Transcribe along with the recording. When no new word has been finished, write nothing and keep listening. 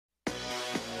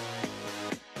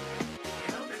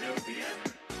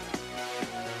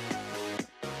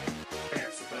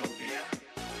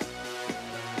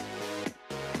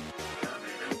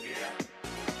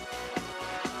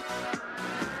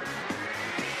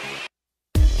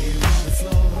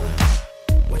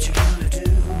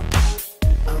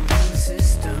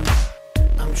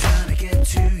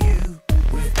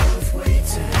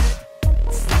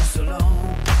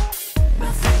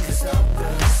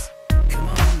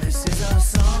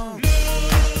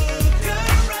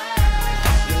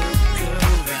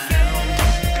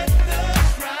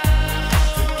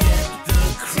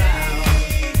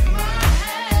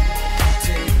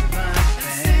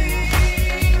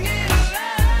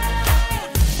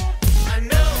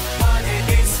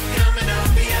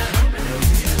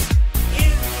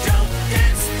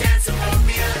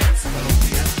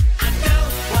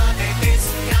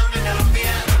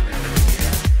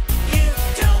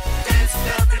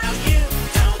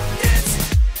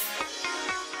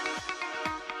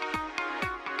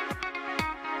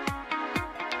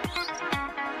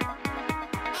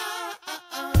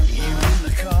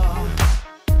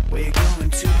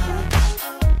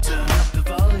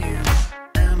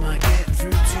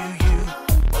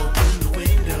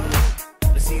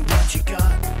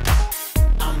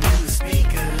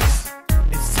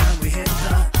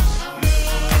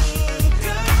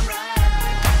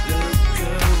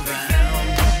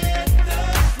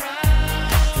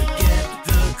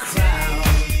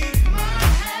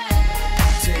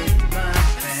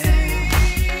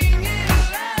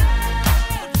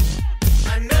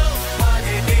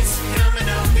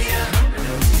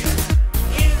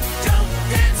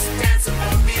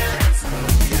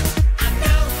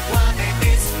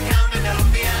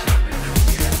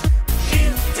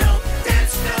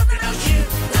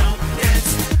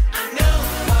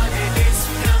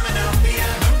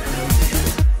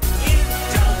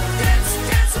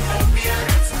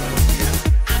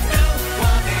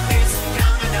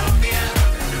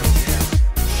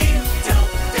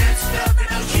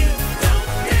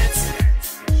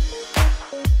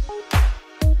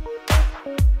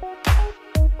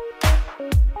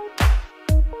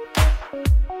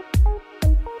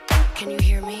Can you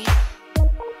hear me?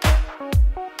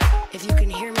 If you can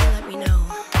hear me, let me know.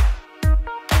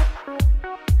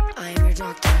 I am your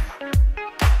doctor.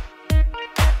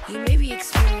 You may be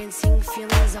experiencing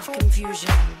feelings of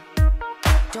confusion.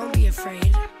 Don't be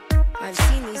afraid. I've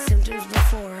seen these symptoms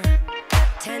before.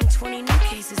 10, 20 new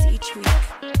cases each week.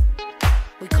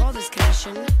 We call this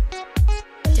condition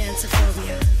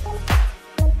Danceophobia.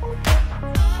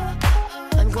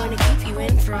 I'm going to keep you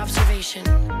in for observation.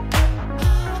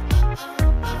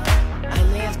 I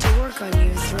may have to work on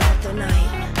you throughout the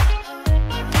night.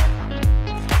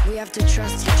 We have to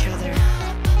trust each other.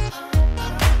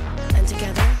 And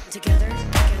together,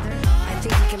 I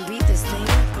think we can beat